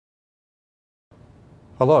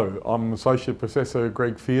Hello, I'm Associate Professor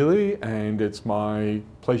Greg Fealy, and it's my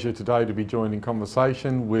pleasure today to be joined in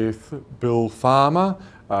conversation with Bill Farmer,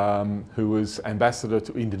 who was Ambassador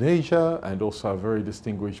to Indonesia and also a very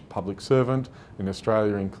distinguished public servant in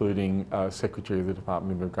Australia, including Secretary of the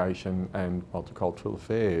Department of Immigration and Multicultural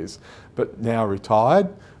Affairs, but now retired,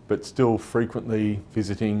 but still frequently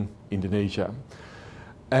visiting Indonesia.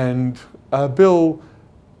 And Bill,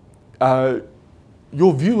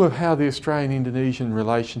 your view of how the Australian-Indonesian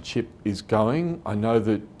relationship is going. I know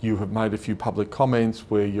that you have made a few public comments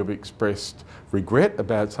where you've expressed regret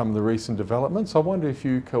about some of the recent developments. I wonder if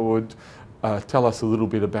you could tell us a little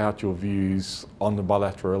bit about your views on the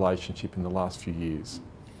bilateral relationship in the last few years.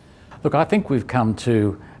 Look, I think we've come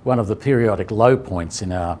to one of the periodic low points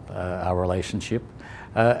in our relationship,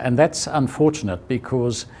 and that's unfortunate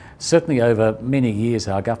because certainly over many years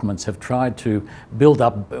our governments have tried to build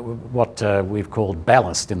up what we've called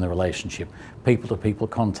ballast in the relationship. People-to-people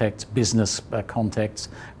contacts, business contacts,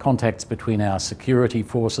 contacts between our security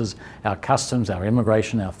forces, our customs, our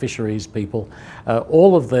immigration, our fisheries people,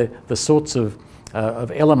 all of the sorts of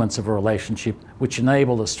elements of a relationship which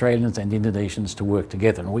enable Australians and Indonesians to work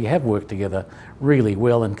together. And we have worked together really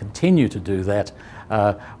well and continue to do that,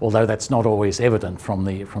 although that's not always evident from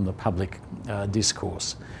the public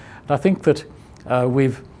discourse. And I think that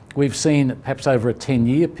we've seen, perhaps over a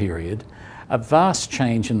 10-year period, a vast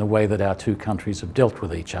change in the way that our two countries have dealt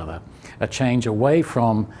with each other. A change away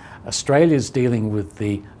from Australia's dealing with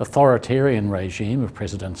the authoritarian regime of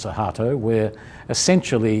President Suharto, where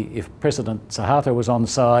essentially if President Suharto was on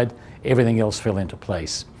side, everything else fell into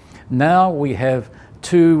place. Now we have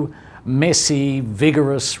two messy,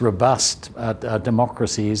 vigorous, robust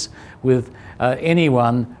democracies with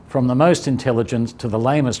anyone from the most intelligent to the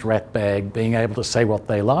lamest ratbag being able to say what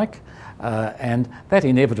they like, and that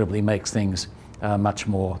inevitably makes things much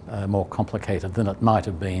more complicated than it might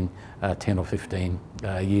have been 10 or 15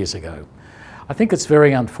 years ago. I think it's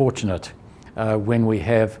very unfortunate when we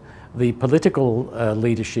have the political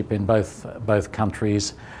leadership in both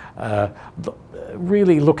countries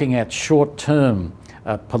really looking at short-term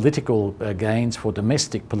political gains for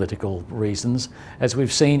domestic political reasons, as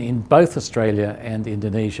we've seen in both Australia and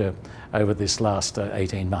Indonesia over this last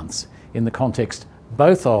 18 months, in the context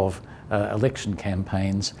both of election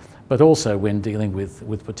campaigns, but also when dealing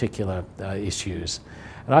with particular issues.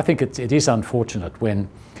 And I think it is unfortunate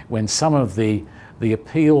when some of the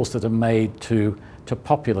appeals that are made to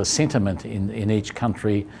popular sentiment in each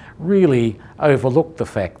country really overlook the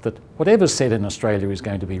fact that whatever's said in Australia is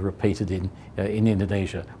going to be repeated in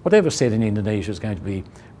Indonesia. Whatever's said in Indonesia is going to be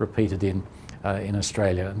repeated in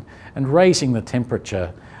Australia. And raising the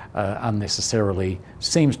temperature unnecessarily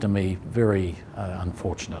seems to me very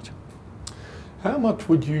unfortunate. How much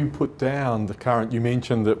would you put down the current, you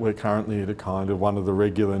mentioned that we're currently at a kind of one of the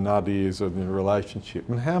regular nadirs of the relationship,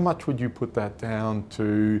 and how much would you put that down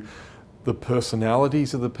to the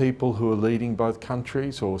personalities of the people who are leading both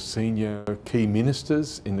countries or senior key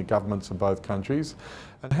ministers in the governments of both countries?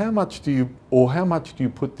 And how much do you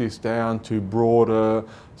put this down to broader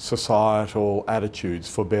societal attitudes,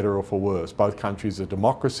 for better or for worse? Both countries are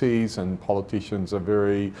democracies and politicians are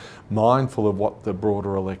very mindful of what the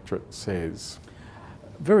broader electorate says.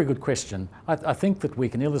 Very good question. I think that we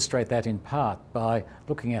can illustrate that in part by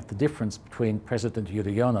looking at the difference between President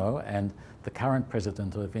Yudhoyono and the current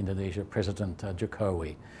President of Indonesia, President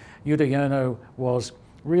Jokowi. Yudhoyono was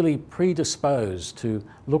really predisposed to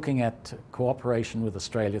looking at cooperation with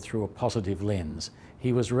Australia through a positive lens.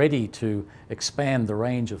 He was ready to expand the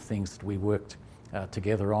range of things that we worked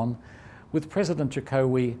together on. With President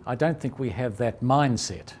Jokowi, I don't think we have that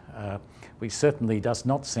mindset. We certainly does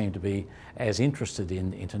not seem to be as interested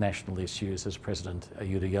in international issues as President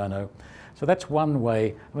Yudhoyono. So that's one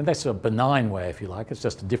way, I mean that's a benign way if you like, it's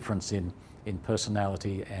just a difference in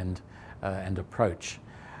personality and approach.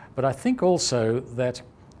 But I think also that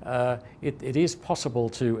it is possible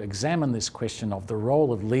to examine this question of the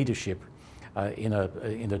role of leadership in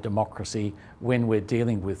a democracy when we're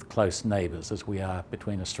dealing with close neighbours, as we are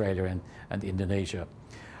between Australia and Indonesia.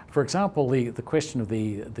 For example, the question of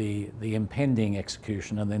the impending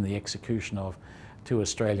execution and then the execution of two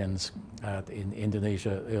Australians in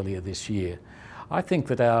Indonesia earlier this year. I think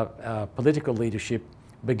that our political leadership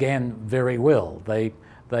began very well.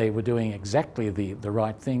 They were doing exactly the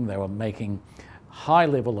right thing. They were making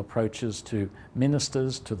high-level approaches to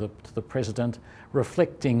ministers, to the President,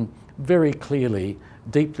 reflecting very clearly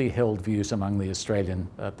deeply held views among the Australian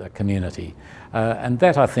community. And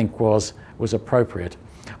that, I think, was appropriate.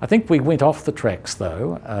 I think we went off the tracks,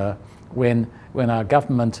 though, when our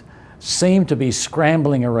government seemed to be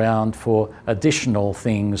scrambling around for additional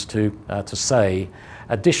things to say,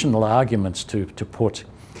 additional arguments to put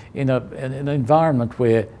in an environment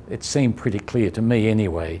where it seemed pretty clear, to me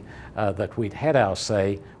anyway, that we'd had our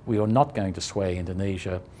say, we were not going to sway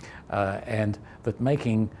Indonesia, and that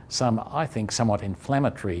making some, I think, somewhat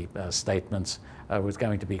inflammatory statements was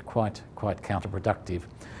going to be quite counterproductive.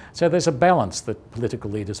 So there's a balance that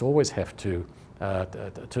political leaders always have to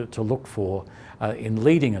look for in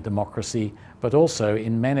leading a democracy, but also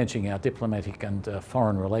in managing our diplomatic and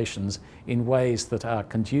foreign relations in ways that are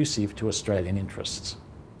conducive to Australian interests.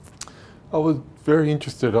 I was very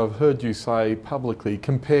interested, I've heard you say publicly,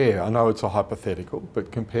 compare, I know it's a hypothetical, but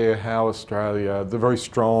compare how Australia, the very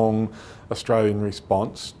strong Australian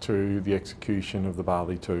response to the execution of the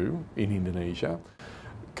Bali II in Indonesia,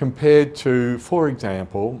 compared to, for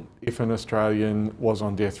example, if an Australian was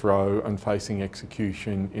on death row and facing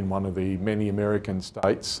execution in one of the many American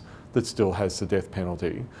states that still has the death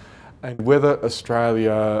penalty, and whether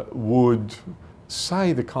Australia would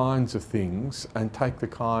say the kinds of things and take the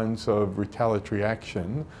kinds of retaliatory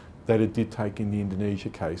action that it did take in the Indonesia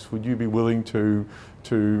case. Would you be willing to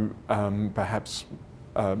perhaps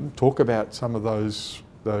talk about some of those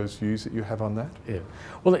views that you have on that? Yeah.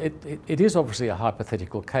 Well, it is obviously a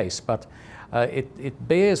hypothetical case, but it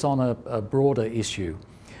bears on a broader issue.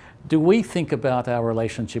 Do we think about our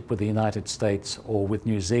relationship with the United States or with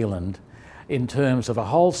New Zealand in terms of a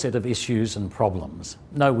whole set of issues and problems?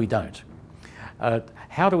 No, we don't.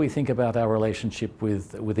 How do we think about our relationship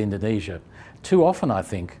with Indonesia? Too often, I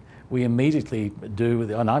think, we immediately do,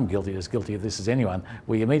 and I'm as guilty of this as anyone,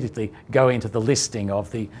 we immediately go into the listing of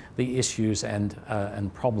the issues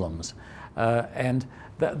and problems.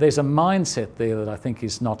 There's a mindset there that I think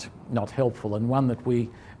is not helpful, and one that we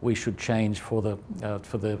should change for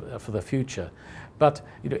the future. But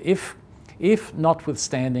you know, if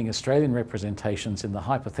notwithstanding Australian representations in the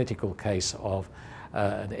hypothetical case of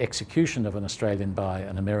an execution of an Australian by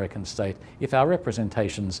an American state, if our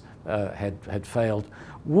representations had failed,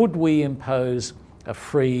 would we impose a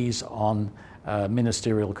freeze on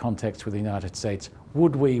ministerial contacts with the United States?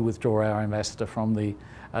 Would we withdraw our ambassador from the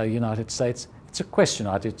United States? It's a question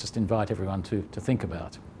I'd just invite everyone to think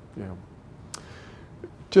about. Yeah.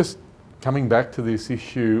 Just coming back to this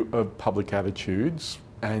issue of public attitudes,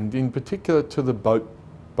 and in particular to the boat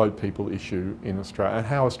people issue in Australia and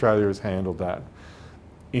how Australia has handled that.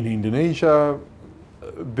 In Indonesia,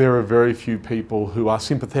 there are very few people who are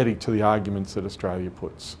sympathetic to the arguments that Australia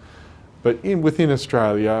puts. But within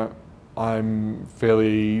Australia, I'm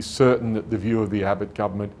fairly certain that the view of the Abbott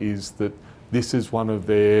government is that this is one of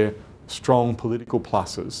their strong political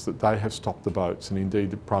pluses, that they have stopped the boats. And indeed,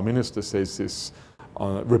 the Prime Minister says this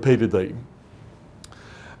repeatedly.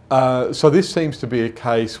 So this seems to be a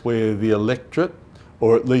case where the electorate,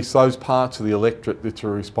 or at least those parts of the electorate that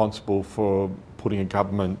are responsible for putting a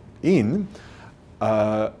government in,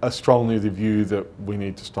 are strongly the view that we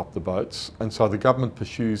need to stop the boats. And so the government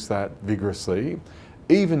pursues that vigorously,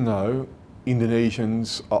 even though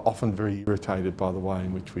Indonesians are often very irritated by the way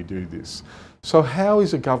in which we do this. So how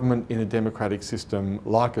is a government in a democratic system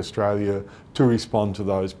like Australia to respond to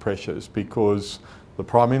those pressures? Because the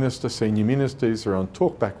Prime Minister, senior ministers are on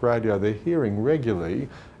talkback radio, they're hearing regularly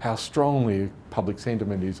how strongly public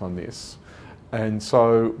sentiment is on this. And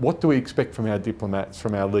so what do we expect from our diplomats,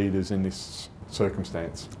 from our leaders in this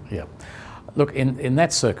circumstance? Yeah. Look, in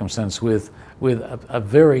that circumstance, with a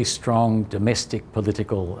very strong domestic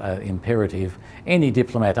political imperative, any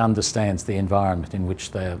diplomat understands the environment in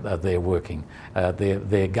which they're working.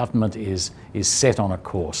 Their government is set on a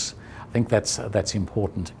course. I think that's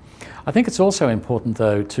important. I think it's also important,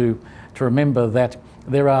 though, to remember that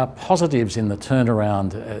there are positives in the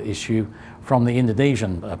turnaround issue from the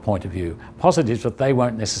Indonesian point of view. Positives that they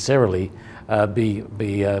won't necessarily be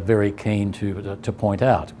very keen to point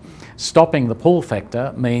out. Stopping the pull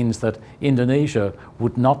factor means that Indonesia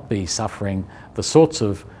would not be suffering the sorts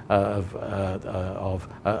of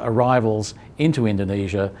arrivals into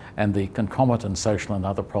Indonesia and the concomitant social and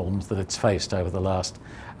other problems that it's faced over the last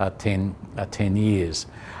 10 years.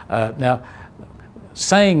 Now,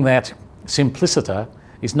 saying that simpliciter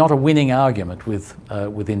is not a winning argument with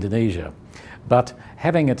Indonesia, but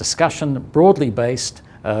having a discussion broadly based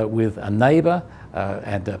with a neighbour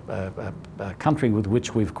and a country with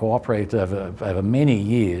which we've cooperated over many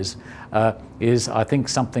years is, I think,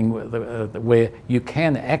 something where you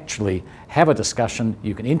can actually have a discussion,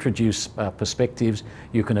 you can introduce perspectives,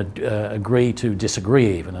 you can agree to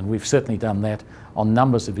disagree even, and we've certainly done that on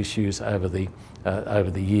numbers of issues over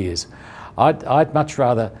the years. I'd much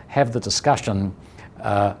rather have the discussion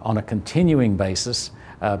on a continuing basis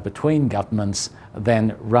between governments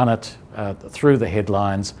than run it through the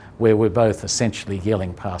headlines where we're both essentially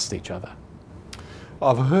yelling past each other.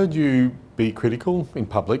 I've heard you be critical in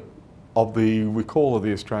public of the recall of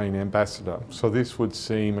the Australian ambassador. So this would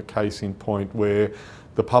seem a case in point where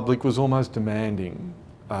the public was almost demanding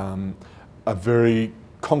a very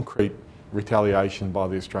concrete retaliation by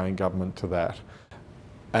the Australian government to that.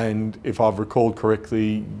 And if I've recalled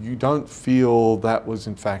correctly, you don't feel that was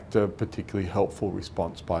in fact a particularly helpful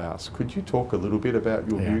response by us. Could you talk a little bit about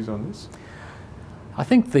your views on this? I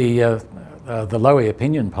think the Lowy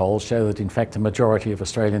opinion polls show that in fact a majority of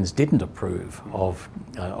Australians didn't approve of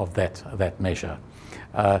that measure.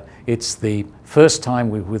 It's the first time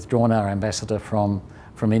we've withdrawn our ambassador from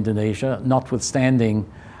Indonesia, notwithstanding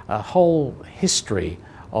a whole history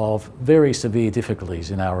of very severe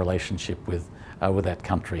difficulties in our relationship with that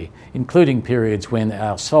country, including periods when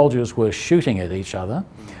our soldiers were shooting at each other,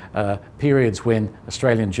 periods when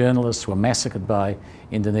Australian journalists were massacred by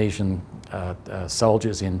Indonesian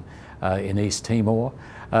soldiers in East Timor,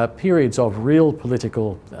 periods of real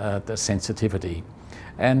political sensitivity.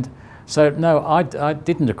 And so, no, I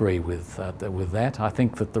didn't agree with that. I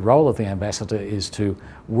think that the role of the ambassador is to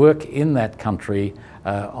work in that country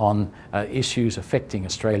on issues affecting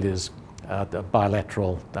Australia's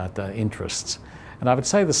bilateral interests. And I would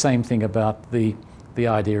say the same thing about the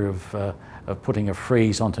idea of putting a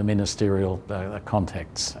freeze onto ministerial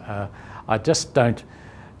contacts. I just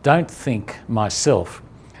don't think myself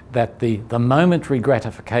that the momentary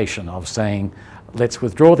gratification of saying, let's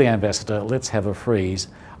withdraw the ambassador, let's have a freeze,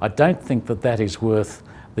 I don't think that that is worth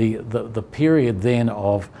the period then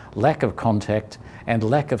of lack of contact and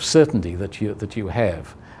lack of certainty that you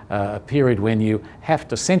have. A period when you have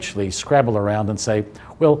to essentially scrabble around and say,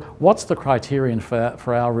 well, what's the criterion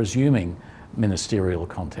for our resuming ministerial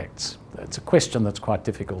contacts? It's a question that's quite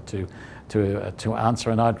difficult to answer,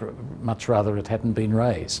 and I'd much rather it hadn't been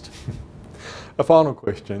raised. A final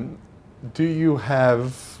question. Do you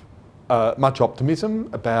have much optimism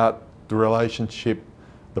about the relationship,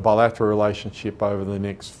 the bilateral relationship over the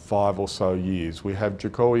next 5 or so years? We have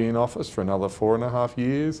Jokowi in office for another 4.5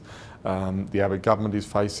 years. The Abbott government is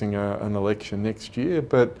facing an election next year,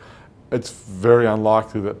 but it's very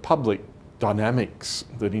unlikely that public dynamics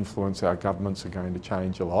that influence our governments are going to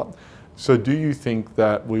change a lot. So do you think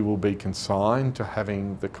that we will be consigned to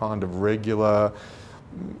having the kind of regular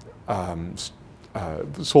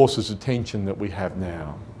sources of tension that we have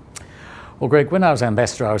now? Well, Greg, when I was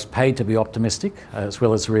ambassador, I was paid to be optimistic as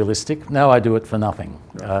well as realistic. Now I do it for nothing.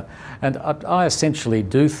 And I essentially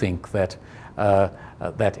do think that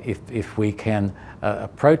that if we can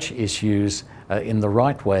approach issues in the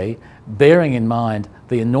right way, bearing in mind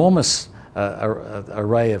the enormous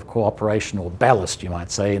array of cooperation, or ballast, you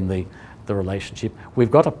might say, in the relationship,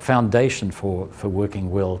 we've got a foundation for working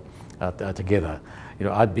well together. You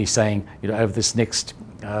know, I'd be saying, you know, over this next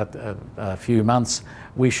few months,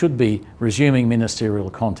 we should be resuming ministerial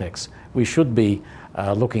contacts. We should be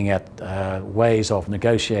looking at ways of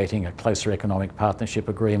negotiating a closer economic partnership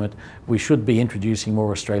agreement. We should be introducing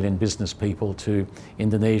more Australian business people to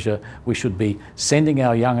Indonesia. We should be sending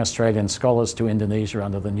our young Australian scholars to Indonesia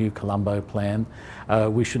under the new Colombo plan.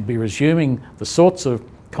 We should be resuming the sorts of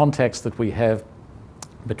contacts that we have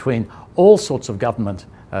between all sorts of government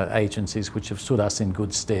agencies which have stood us in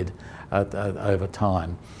good stead over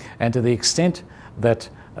time. And to the extent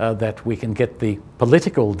that we can get the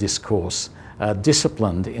political discourse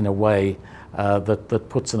disciplined in a way that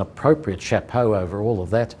puts an appropriate chapeau over all of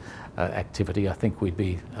that activity, I think we'd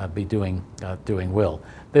be doing well.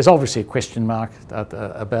 There's obviously a question mark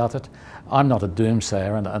about it. I'm not a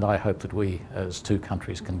doomsayer, and I hope that we as two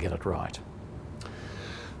countries can get it right.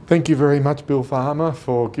 Thank you very much, Bill Farmer,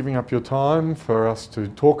 for giving up your time for us to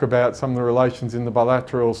talk about some of the relations in the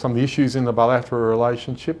bilateral, some of the issues in the bilateral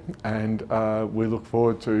relationship, and we look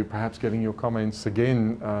forward to perhaps getting your comments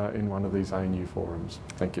again in one of these ANU forums.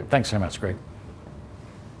 Thank you. Thanks so much, Greg.